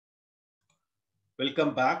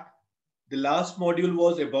Welcome back. The last module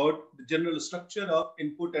was about the general structure of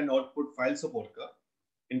input and output files of ORCA.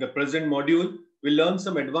 In the present module, we'll learn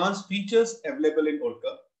some advanced features available in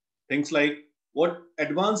ORCA. Things like what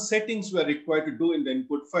advanced settings were required to do in the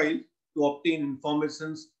input file to obtain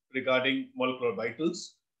informations regarding molecular orbitals,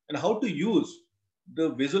 and how to use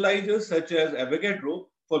the visualizers such as Avogadro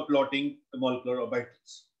for plotting the molecular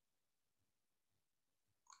orbitals.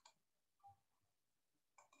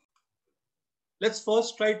 Let's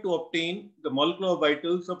first try to obtain the molecular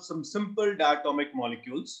orbitals of some simple diatomic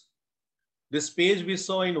molecules. This page we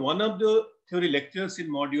saw in one of the theory lectures in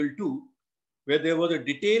module 2, where there was a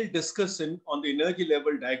detailed discussion on the energy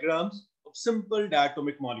level diagrams of simple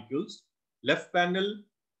diatomic molecules. Left panel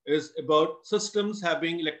is about systems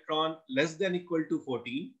having electron less than equal to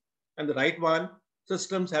 14, and the right one,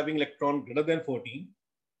 systems having electron greater than 14.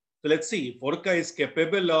 So let's see if ORCA is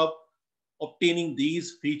capable of obtaining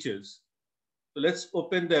these features. So let's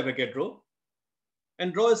open the Avogadro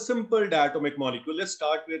and draw a simple diatomic molecule. Let's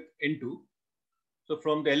start with N2. So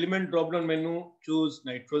from the element drop-down menu, choose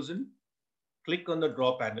nitrogen, click on the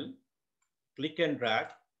draw panel, click and drag.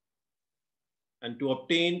 And to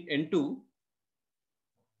obtain N2,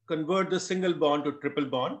 convert the single bond to triple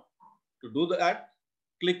bond. To do that,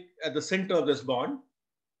 click at the center of this bond.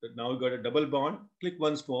 So now we got a double bond. Click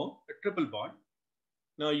once more, a triple bond.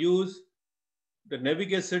 Now use the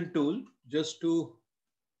navigation tool just to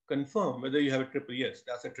confirm whether you have a triple. Yes,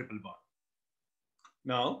 that's a triple bond.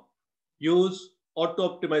 Now use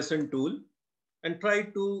auto optimization tool and try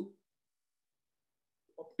to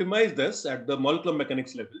optimize this at the molecular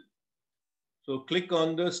mechanics level. So click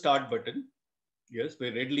on the start button. Yes,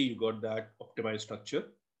 very readily you got that optimized structure.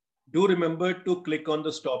 Do remember to click on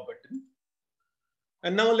the stop button.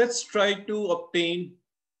 And now let's try to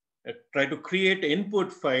create an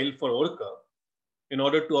input file for ORCA in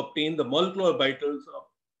order to obtain the molecular orbitals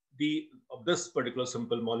of this particular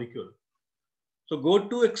simple molecule. So go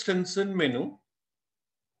to extension menu,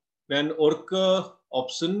 then ORCA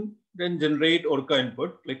option, then generate ORCA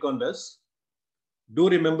input. Click on this. Do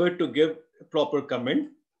remember to give a proper comment.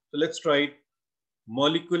 So let's try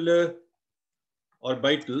molecular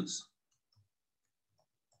orbitals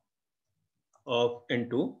of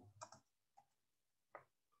N2.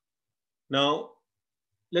 Now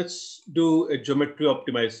let's do a geometry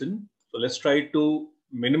optimization. So let's try to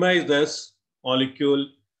minimize this molecule,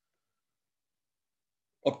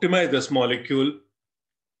 optimize this molecule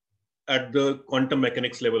at the quantum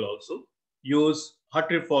mechanics level also. Use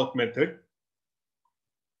Hartree-Fock method.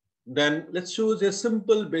 Then let's choose a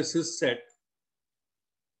simple basis set,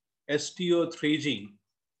 STO3G.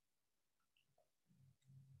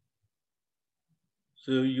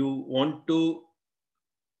 So you want to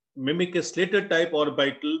mimic a Slater type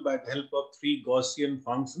orbital by the help of three Gaussian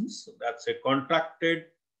functions. So that's a contracted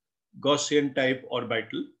Gaussian type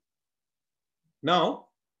orbital. Now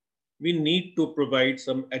we need to provide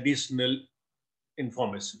some additional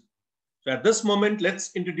information. So at this moment,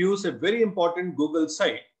 let's introduce a very important Google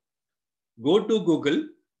site. Go to Google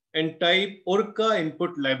and type ORCA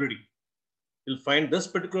input library. You'll find this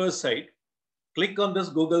particular site. Click on this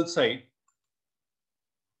Google site.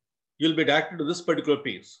 You'll be directed to this particular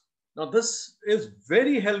page. Now, this is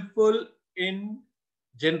very helpful in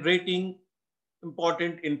generating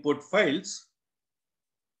important input files.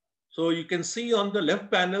 So you can see on the left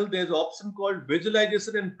panel, there's an option called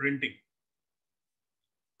visualization and printing.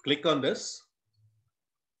 Click on this.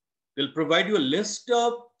 They'll provide you a list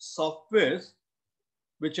of softwares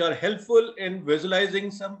which are helpful in visualizing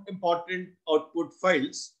some important output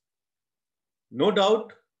files. No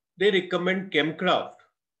doubt, they recommend ChemCraft.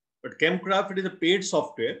 But ChemCraft is a paid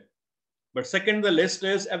software. But second, the list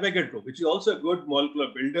is Avogadro, which is also a good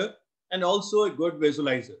molecular builder and also a good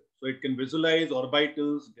visualizer. So it can visualize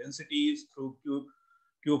orbitals, densities through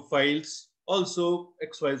cube files, also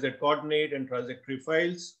XYZ coordinate and trajectory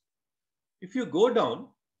files. If you go down,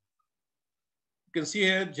 you can see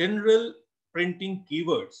here general printing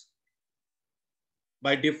keywords.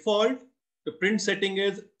 By default, the print setting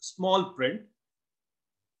is small print,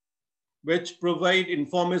 which provide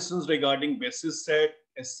informations regarding basis set,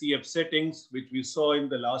 SCF settings, which we saw in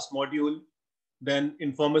the last module, then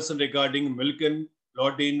information regarding Milken,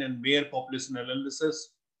 Lodin, and Mayer population analysis.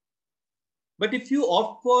 But if you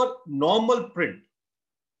opt for normal print,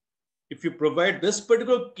 if you provide this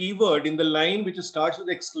particular keyword in the line which starts with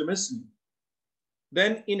exclamation,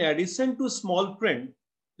 then in addition to small print,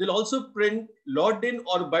 they'll also print Lodin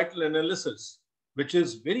orbital analysis, which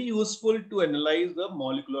is very useful to analyze the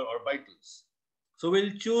molecular orbitals. So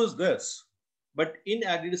we'll choose this. But in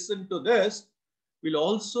addition to this, we'll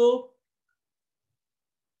also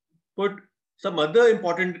put Some other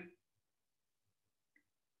important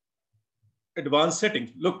advanced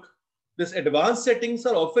settings. Look, these advanced settings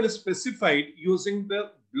are often specified using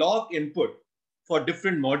the block input for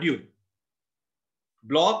different module.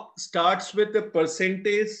 Block starts with a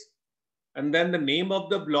percentage and then the name of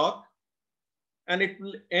the block, and it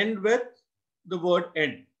will end with the word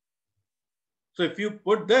end. So if you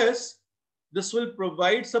put this will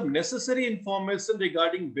provide some necessary information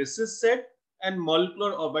regarding basis set and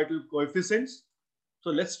molecular orbital coefficients. So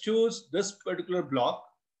let's choose this particular block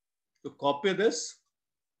to copy this.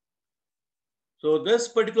 So this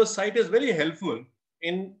particular site is very helpful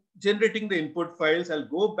in generating the input files. I'll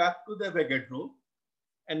go back to the Avogadro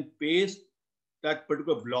and paste that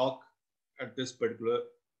particular block at this particular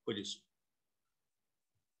position.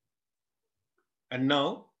 And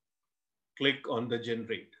now click on the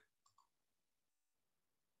generate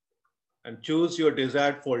and choose your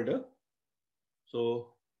desired folder.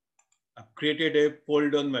 So I've created a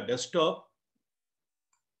folder on my desktop.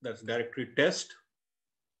 That's directory test.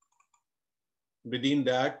 Within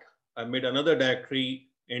that, I made another directory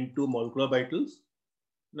N2 molecular orbitals.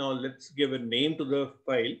 Now let's give a name to the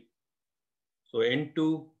file. So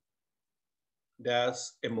N2-mo.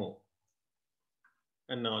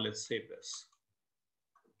 And now let's save this.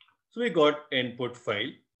 So we got input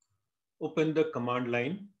file. Open the command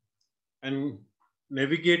line and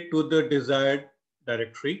navigate to the desired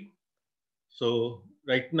directory. So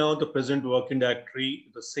right now the present working directory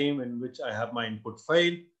is the same in which I have my input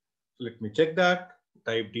file. So let me check that.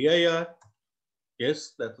 Type dir.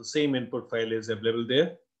 Yes, that's the same input file is available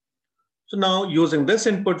there. So now using this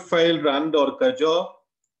input file, run the ORCA job.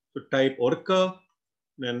 So type ORCA,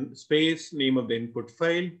 then space, name of the input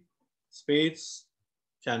file, space,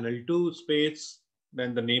 channel 2, space,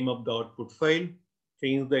 then the name of the output file,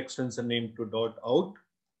 change the extension name to .out,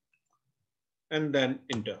 and then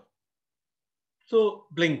enter. So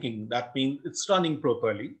blinking, that means it's running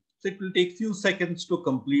properly. So it will take few seconds to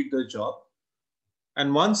complete the job.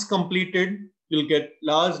 And once completed, you'll get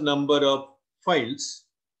large number of files.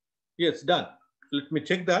 Yes, done. Let me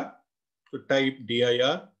check that. So type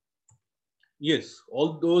dir. Yes,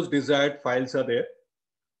 all those desired files are there.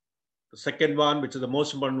 The second one, which is the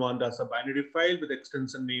most important one, that's a binary file with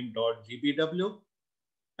extension name .gbw.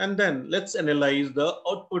 And then let's analyze the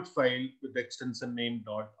output file with the extension name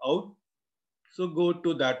 .out. So go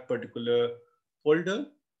to that particular folder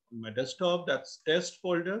on my desktop, that's test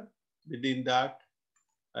folder. Within that,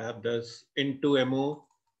 I have this N2mo.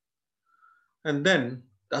 And then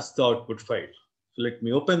that's the output file. So let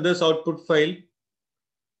me open this output file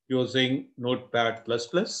using Notepad++.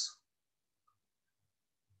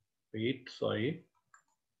 Wait, sorry.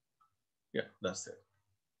 Yeah, that's it.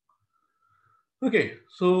 Okay,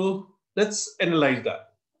 so let's analyze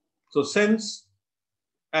that. So since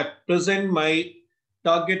at present my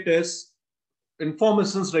target is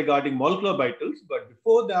informations regarding molecular orbitals, but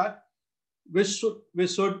before that, we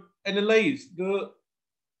should analyze the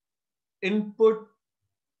input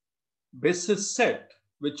basis set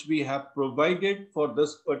which we have provided for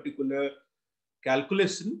this particular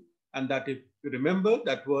calculation, and that if you remember,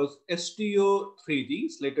 that was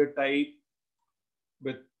STO3G, Slater type,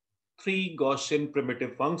 with 3 Gaussian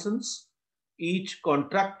primitive functions. Each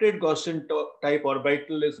contracted Gaussian type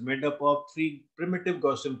orbital is made up of 3 primitive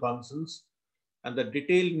Gaussian functions, and the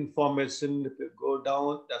detailed information, if you go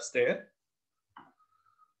down, that's there.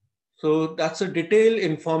 So that's a detailed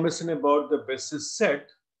information about the basis set.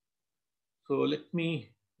 So let me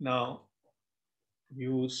now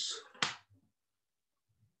use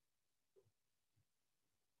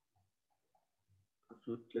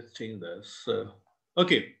so let's change this.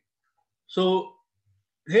 Okay, so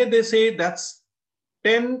here they say that's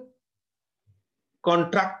 10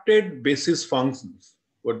 contracted basis functions.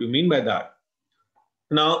 What do you mean by that?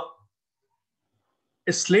 Now,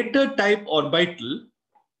 a Slater type orbital,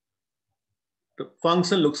 the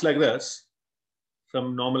function looks like this.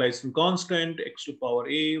 Some normalization constant, x to power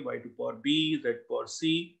a, y to power b, z to power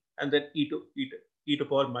c, and then e to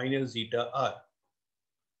power minus zeta r.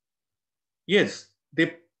 Yes,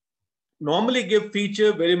 they normally give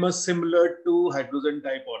feature very much similar to hydrogen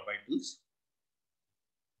type orbitals,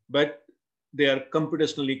 but they are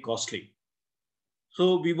computationally costly.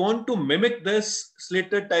 So we want to mimic this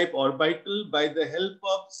Slater type orbital by the help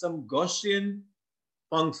of some Gaussian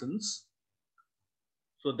functions.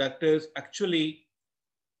 So that is actually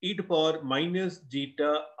e to power minus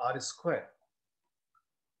zeta r square.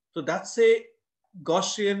 So that's a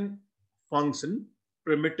Gaussian function,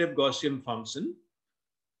 primitive Gaussian function.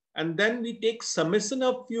 And then we take summation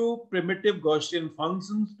of few primitive Gaussian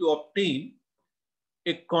functions to obtain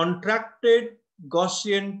a contracted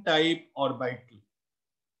Gaussian type orbital.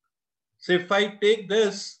 So if I take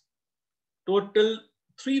this total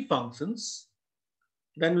 3 functions,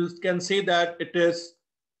 then we can say that it is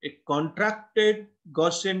a contracted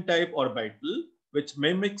Gaussian type orbital which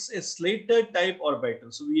mimics a Slater type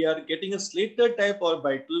orbital. So we are getting a Slater type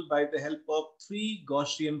orbital by the help of 3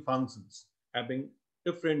 Gaussian functions having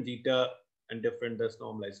different zeta and different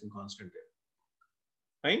normalizing constant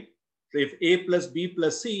there. Right? So if A plus B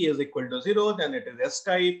plus C is equal to 0, then it is S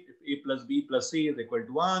type. If A plus B plus C is equal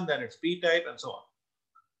to 1, then it's P type, and so on.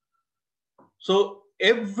 So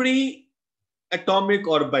every atomic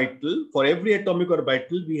orbital, for every atomic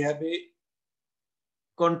orbital, we have a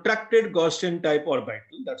contracted Gaussian type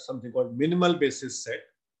orbital. That's something called minimal basis set.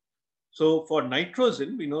 So for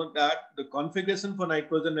nitrogen, we know that the configuration for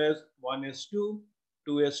nitrogen is 1s2,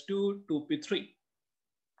 2s2, 2p3.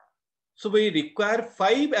 So we require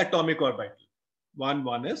 5 atomic orbitals, 1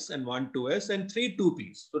 1s and 1 2s and 3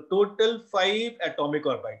 2p's. So total 5 atomic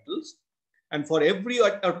orbitals. And for every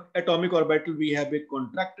atomic orbital, we have a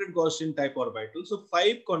contracted Gaussian type orbital. So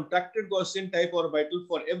 5 contracted Gaussian type orbital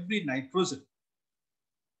for every nitrogen.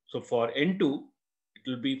 So for N2, it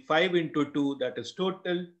will be 5 into 2, that is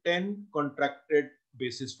total 10 contracted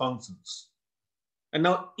basis functions. And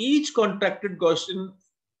now each contracted Gaussian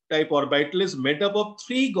type orbital is made up of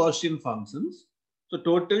 3 Gaussian functions. So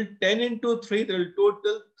total 10 into 3, there will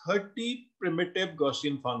total 30 primitive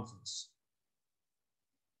Gaussian functions.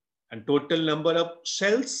 And total number of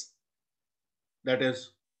shells, that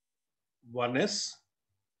is 1s,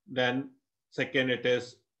 then second it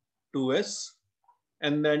is 2s,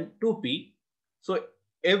 and then 2p. So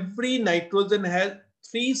every nitrogen has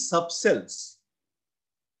 3 subcells.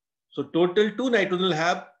 So total 2 nitrogen will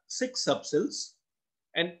have 6 subcells,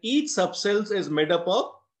 and each subcells is made up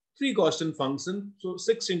of 3 Gaussian functions. So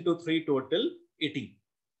 6 into 3 total 18.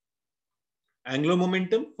 Angular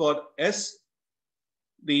momentum for S,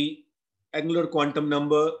 the angular quantum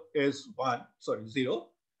number is 0,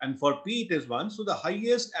 and for P it is 1. So the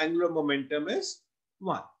highest angular momentum is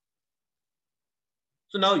 1.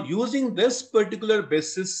 So now using this particular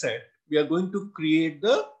basis set, we are going to create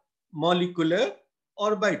the molecular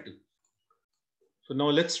orbital. So now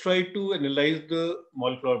let's try to analyze the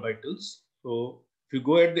molecular orbitals. So if you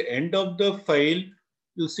go at the end of the file,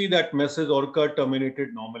 you'll see that message ORCA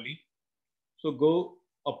terminated normally. So go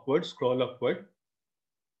upward, scroll upward.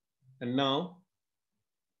 And now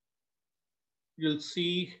you'll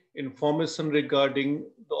see information regarding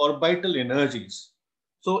the orbital energies.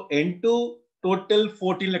 So N2 total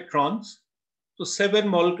 14 electrons. So 7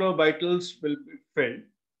 molecular orbitals will be filled.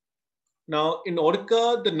 Now in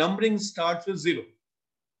ORCA, the numbering starts with 0.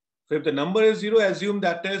 So if the number is 0, assume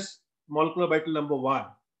that is molecular orbital number 1.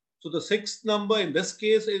 So the 6th number in this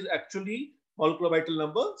case is actually molecular orbital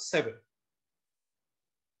number 7.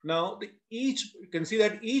 Now you can see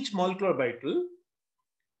that each molecular orbital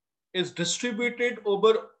is distributed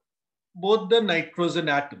over both the nitrogen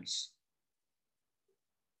atoms.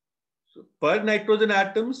 So per nitrogen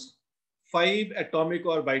atoms, 5 atomic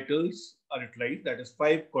orbitals are utilized. That is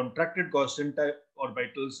 5 contracted Gaussian type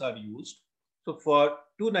orbitals are used. So for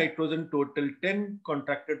 2 nitrogen, total 10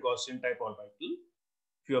 contracted Gaussian type orbital.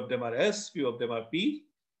 Few of them are S, few of them are P.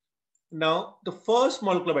 Now the first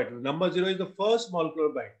molecular orbital, number 0 is the first molecular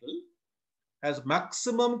orbital, has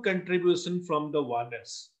maximum contribution from the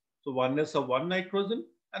 1s. So 1s of 1 nitrogen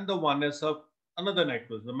and the 1s of another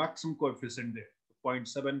nitrogen, the maximum coefficient there,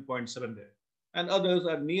 0.7, 0.7 there. And others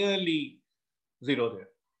are nearly 0 there.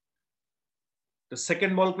 The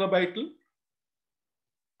second molecular orbital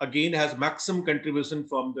again has maximum contribution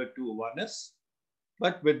from the 2 1s,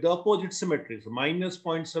 but with the opposite symmetry. So minus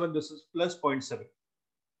 0.7, this is plus 0.7.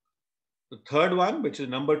 The third one, which is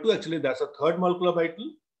number 2, actually that's a third molecular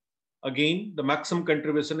orbital. Again, the maximum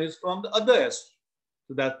contribution is from the other s.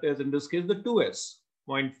 So that is in this case the 2s,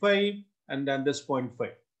 0.5, and then this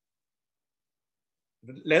 0.5.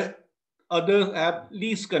 Others have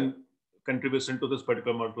least contribution to this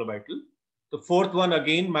particular molecular orbital. The fourth one,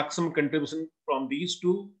 again, maximum contribution from these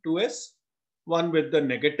 2s, one with the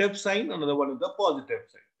negative sign, another one with the positive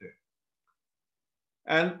sign there.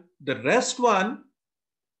 And the rest one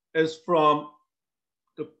is from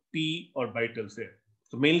the p orbitals there.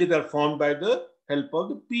 So mainly they are formed by the help of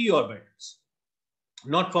the p orbitals,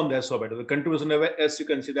 not from the s orbital. The contribution of s, you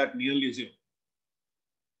can see that nearly 0.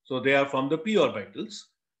 So they are from the p orbitals.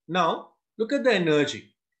 Now look at the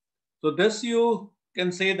energy. So this you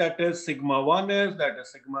can say that is sigma 1s, that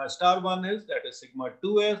is sigma star 1s, that is sigma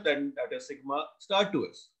 2s, then that is sigma star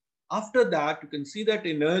 2s. After that, you can see that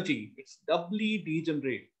energy, it's doubly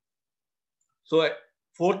degenerate. So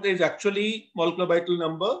fourth is actually molecular orbital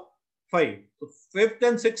number 5. So fifth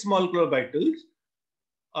and sixth molecular orbitals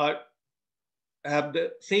have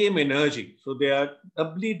the same energy. So they are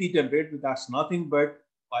doubly degenerate. That's nothing but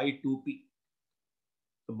pi 2p.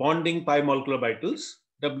 The bonding pi molecular orbitals,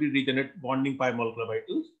 doubly degenerate bonding pi molecular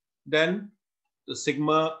orbitals. Then the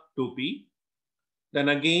sigma 2p. Then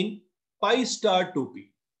again pi star 2p.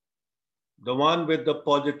 The one with the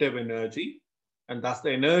positive energy. And that's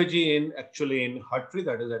the energy in actually in Hartree,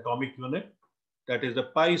 that is atomic unit. That is the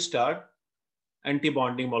pi star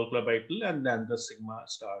anti-bonding molecular orbital, and then the sigma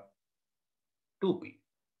star 2p.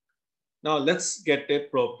 Now let's get a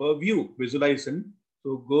proper view, visualization.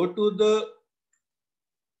 So go to the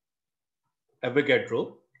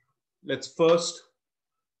Avogadro. Let's first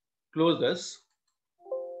close this,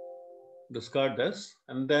 discard this,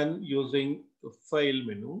 and then using the file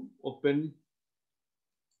menu, open,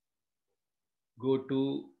 go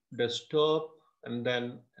to desktop, and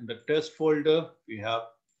then in the test folder, we have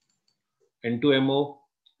N2MO,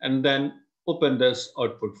 and then open this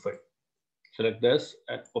output file. Select this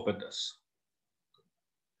and open this.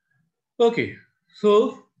 Okay,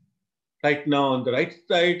 so right now on the right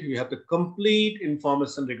side, we have the complete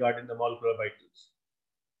information regarding the molecular orbitals.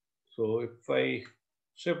 So if I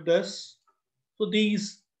shift this, so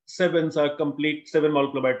these seven molecular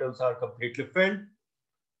orbitals are completely filled.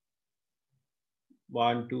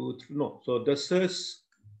 1, 2, 3, no. So this is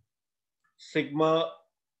sigma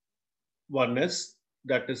 1s,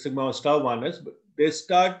 that is sigma star 1s, but they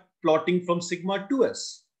start plotting from sigma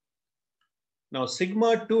 2s. Now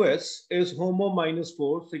sigma 2s is HOMO minus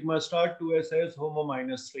 4, sigma star 2s is HOMO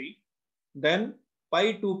minus 3. Then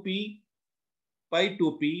pi 2p,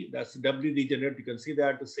 that's doubly degenerate. You can see they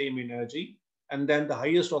are the same energy. And then the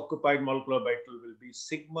highest occupied molecular orbital will be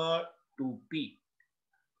sigma 2p.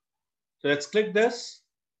 So let's click this.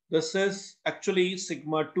 This is actually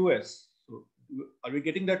sigma 2s. So are we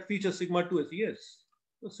getting that feature sigma 2s? Yes.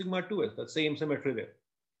 So sigma 2s, the same symmetry there.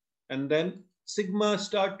 And then sigma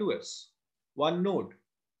star 2s, one node.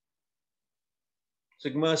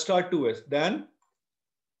 Sigma star 2s, then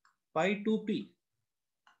pi 2p.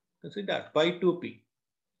 You see that, pi 2p.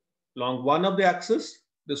 Along one of the axis,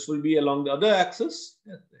 this will be along the other axis,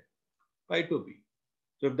 yes, pi 2p.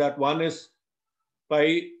 So if that one is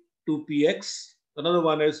pi 2px, another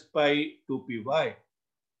one is pi 2py.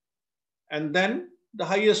 And then the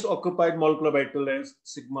highest occupied molecular orbital is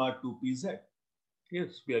sigma 2pz.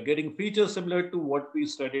 Yes, we are getting features similar to what we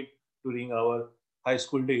studied during our high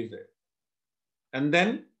school days there. And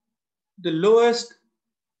then the lowest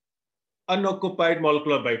unoccupied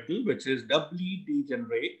molecular orbital, which is doubly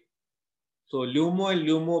degenerate. So LUMO and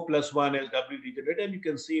LUMO plus 1 is doubly degenerate, and you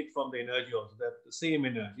can see it from the energy also, that the same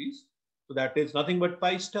energies. So that is nothing but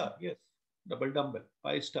pi star, yes, double dumbbell,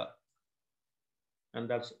 pi star. And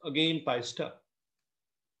that's again pi star.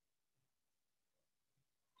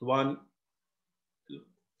 One,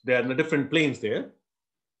 they are in the different planes there.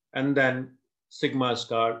 And then sigma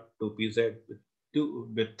star 2pz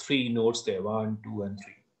with 3 nodes there, 1, 2, and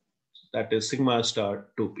 3. That is sigma star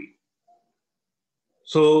 2p.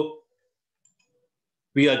 So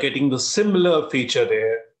we are getting the similar feature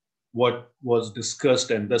there, what was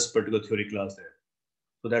discussed in this particular theory class there.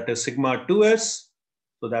 So that is sigma 2s.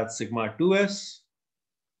 So that's sigma 2s.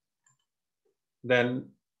 Then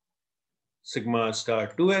sigma star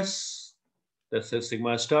 2s. This is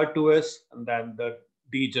sigma star 2s. And then the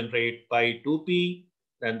degenerate pi 2p.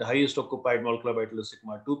 Then the highest occupied molecular orbital is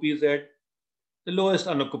sigma 2pz. The lowest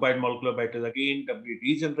unoccupied molecular orbital again doubly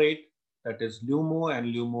degenerate. That is LUMO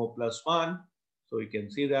and LUMO plus 1. So you can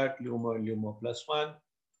see that LUMO and LUMO plus 1.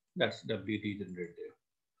 That's doubly degenerate there.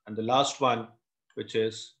 And the last one, which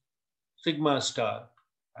is sigma star,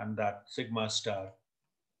 and that sigma star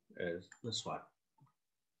is this one.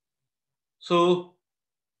 So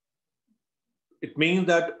it means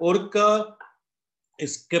that ORCA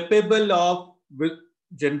is capable of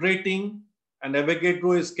generating, and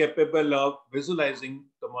Avogadro is capable of visualizing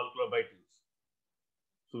the molecular orbitals.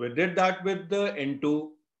 So we did that with the N2.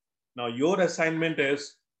 Now your assignment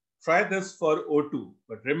is try this for O2.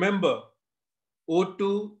 But remember,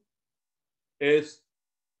 O2 is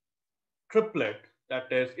triplet.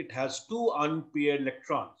 That is, it has 2 unpaired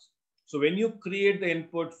electrons. So when you create the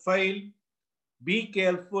input file, be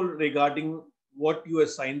careful regarding what you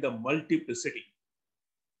assign the multiplicity.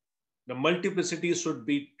 The multiplicity should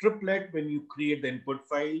be triplet when you create the input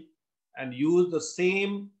file, and use the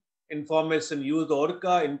same information, use the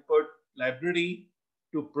ORCA input library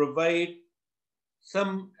to provide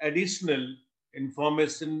some additional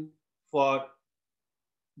information for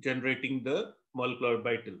generating the molecular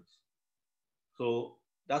orbitals. So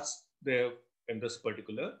that's there in this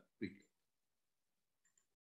particular